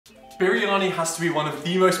Biryani has to be one of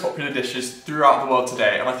the most popular dishes throughout the world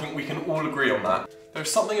today, and I think we can all agree on that.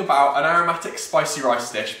 There's something about an aromatic, spicy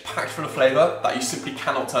rice dish packed full of flavour that you simply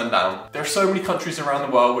cannot turn down. There are so many countries around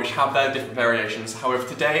the world which have their different variations. However,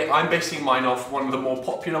 today I'm basing mine off one of the more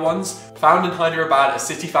popular ones, found in Hyderabad, a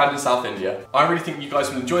city found in South India. I really think you guys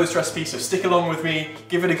will enjoy this recipe, so stick along with me,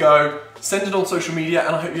 give it a go, send it on social media,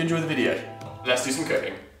 and I hope you enjoy the video. Let's do some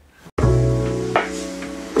cooking.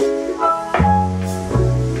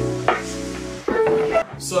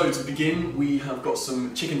 So to begin, we have got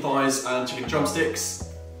some chicken thighs and chicken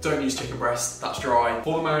drumsticks. Don't use chicken breast, that's dry.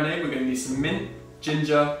 For the marinade, we're going to need some mint,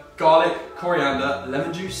 ginger, garlic, coriander,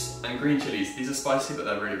 lemon juice, and green chillies. These are spicy, but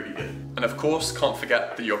they're really, really good. And of course, can't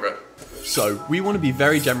forget the yogurt. So, we want to be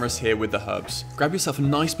very generous here with the herbs. Grab yourself a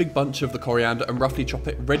nice big bunch of the coriander and roughly chop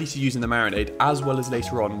it, ready to use in the marinade, as well as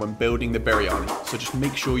later on when building the biryani. So just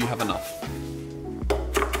make sure you have enough.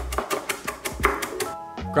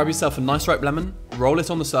 Grab yourself a nice ripe lemon, roll it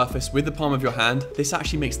on the surface with the palm of your hand. This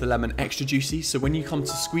actually makes the lemon extra juicy, so when you come to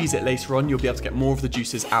squeeze it later on, you'll be able to get more of the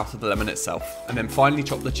juices out of the lemon itself. And then finally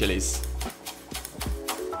chop the chilies.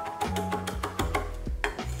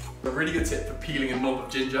 A really good tip for peeling a knob of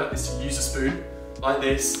ginger is to use a spoon, like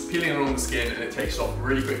this, peeling it along the skin, and it takes it off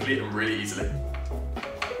really quickly and really easily.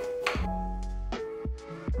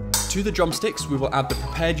 To the drumsticks, we will add the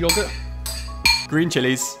prepared yogurt, green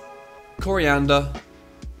chilies, coriander,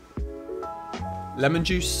 lemon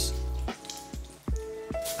juice,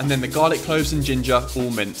 and then the garlic, cloves and ginger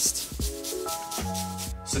all minced.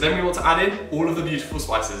 So then we want to add in all of the beautiful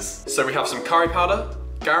spices. So we have some curry powder,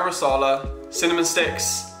 garam masala, cinnamon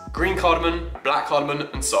sticks, green cardamom, black cardamom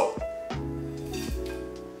and salt.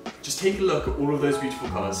 Just take a look at all of those beautiful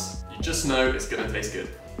colours. You just know it's going to taste good.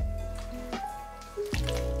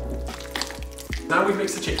 Now we've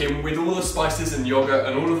mixed the chicken with all the spices and yogurt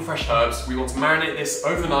and all of the fresh herbs, we want to marinate this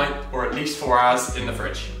overnight or at least 4 hours in the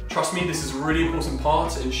fridge. Trust me, this is a really important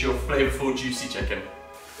part to ensure flavourful, juicy chicken.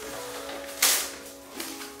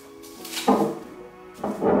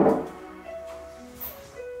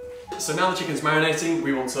 So now the chicken's marinating,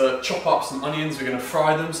 we want to chop up some onions, we're going to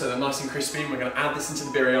fry them so they're nice and crispy, and we're going to add this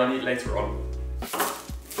into the biryani later on.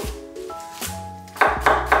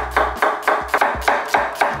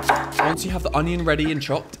 Once you have the onion ready and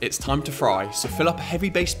chopped, it's time to fry. So fill up a heavy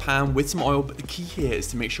based pan with some oil, but the key here is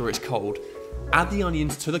to make sure it's cold. Add the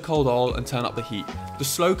onions to the cold oil and turn up the heat. The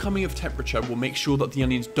slow coming of temperature will make sure that the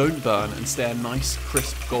onions don't burn and stay a nice,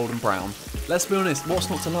 crisp, golden brown. Let's be honest, what's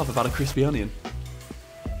not to love about a crispy onion?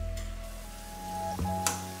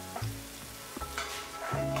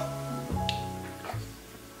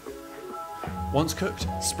 Once cooked,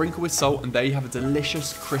 sprinkle with salt and there you have a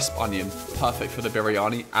delicious crisp onion, perfect for the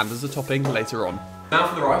biryani and as a topping later on. Now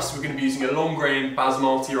for the rice, we're going to be using a long grain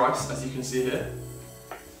basmati rice, as you can see here.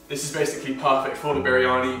 This is basically perfect for the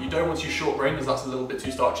biryani. You don't want to use short grain because that's a little bit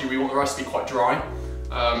too starchy. We want the rice to be quite dry,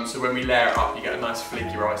 so when we layer it up you get a nice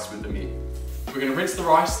flaky rice with the meat. We're going to rinse the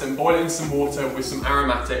rice, then boil it in some water with some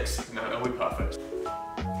aromatics, and it'll be perfect.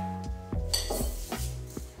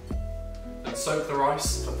 Then soak the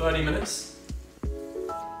rice for 30 minutes.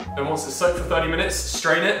 Then once it's soaked for 30 minutes,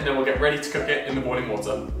 strain it and then we'll get ready to cook it in the boiling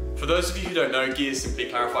water. For those of you who don't know, ghee is simply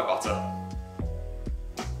clarified butter.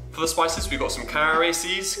 For the spices, we've got some caraway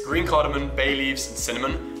seeds, green cardamom, bay leaves and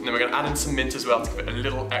cinnamon, and then we're going to add in some mint as well to give it a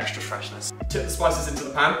little extra freshness. Tip the spices into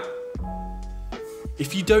the pan.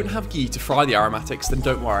 If you don't have ghee to fry the aromatics, then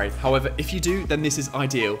don't worry. However, if you do, then this is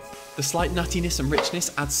ideal. The slight nuttiness and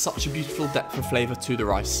richness adds such a beautiful depth of flavour to the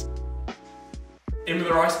rice. In with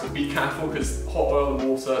the rice, but be careful because hot oil and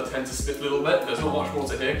water tend to split a little bit. There's not much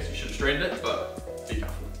water here because you should have strained it, but be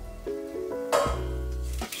careful.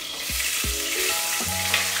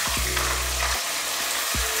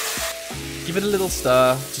 Give it a little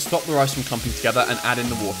stir to stop the rice from clumping together and add in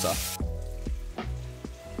the water.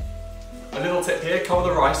 A little tip here, cover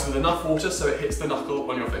the rice with enough water so it hits the knuckle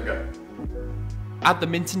on your finger. Add the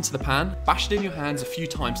mint into the pan, bash it in your hands a few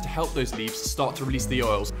times to help those leaves start to release the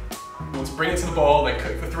oils. You want to bring it to the boil, then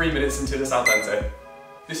cook for 3 minutes until it's al dente.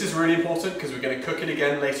 This is really important because we're going to cook it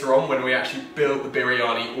again later on when we actually build the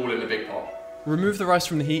biryani all in a big pot. Remove the rice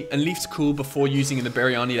from the heat and leave to cool before using in the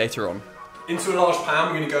biryani later on. Into a large pan,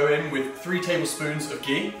 we're going to go in with 3 tablespoons of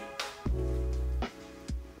ghee.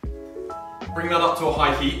 Bring that up to a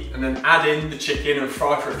high heat and then add in the chicken and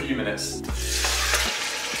fry for a few minutes.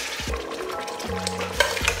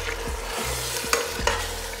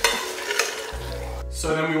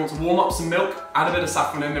 So then we want to warm up some milk, add a bit of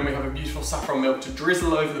saffron in, then we have a beautiful saffron milk to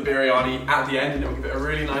drizzle over the biryani at the end, and it will give it a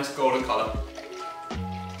really nice golden colour.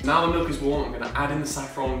 Now the milk is warm, I'm going to add in the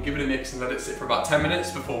saffron, give it a mix and let it sit for about 10 minutes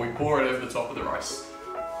before we pour it over the top of the rice.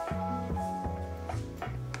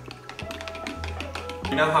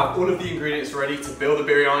 We now have all of the ingredients ready to build the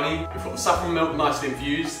biryani. We've got the saffron milk nicely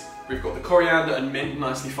infused. We've got the coriander and mint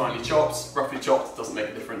nicely finely chopped. Roughly chopped, doesn't make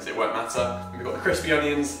a difference, it won't matter. And we've got the crispy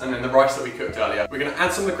onions and then the rice that we cooked earlier. We're gonna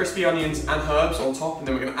add some of the crispy onions and herbs on top, and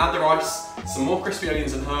then we're gonna add the rice, some more crispy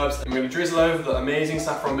onions and herbs, and we're gonna drizzle over the amazing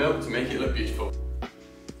saffron milk to make it look beautiful.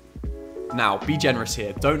 Now, be generous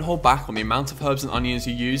here. Don't hold back on the amount of herbs and onions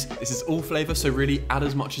you use. This is all flavour, so really add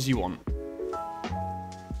as much as you want.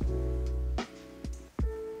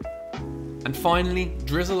 And finally,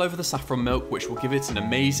 drizzle over the saffron milk, which will give it an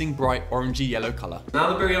amazing bright orangey yellow colour.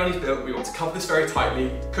 Now the biryani's built, we want to cover this very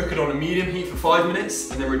tightly, cook it on a medium heat for 5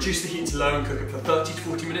 minutes, and then reduce the heat to low and cook it for 30 to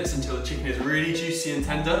 40 minutes until the chicken is really juicy and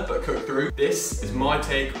tender, but cooked through. This is my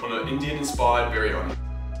take on an Indian-inspired biryani.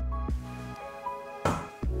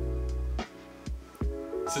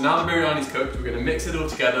 So now the biryani's cooked, we're going to mix it all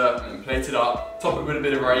together and then plate it up, top it with a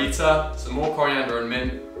bit of raita, some more coriander and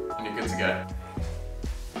mint, and you're good to go.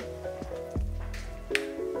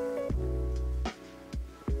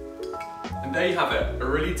 And there you have it, a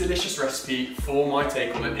really delicious recipe for my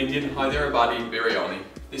take on an Indian Hyderabadi biryani.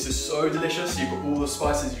 This is so delicious, you've got all the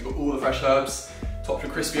spices, you've got all the fresh herbs, topped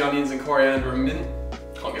with crispy onions and coriander and mint.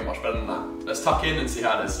 Can't get much better than that. Let's tuck in and see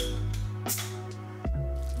how it is.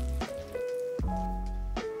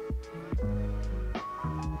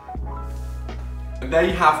 And there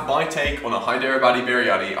you have my take on a Hyderabadi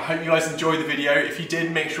biryani. I hope you guys enjoyed the video. If you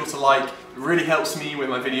did, make sure to like. It really helps me with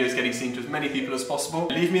my videos getting seen to as many people as possible.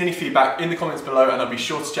 Leave me any feedback in the comments below and I'll be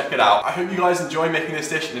sure to check it out. I hope you guys enjoy making this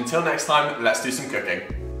dish, and until next time, let's do some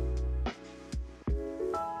cooking.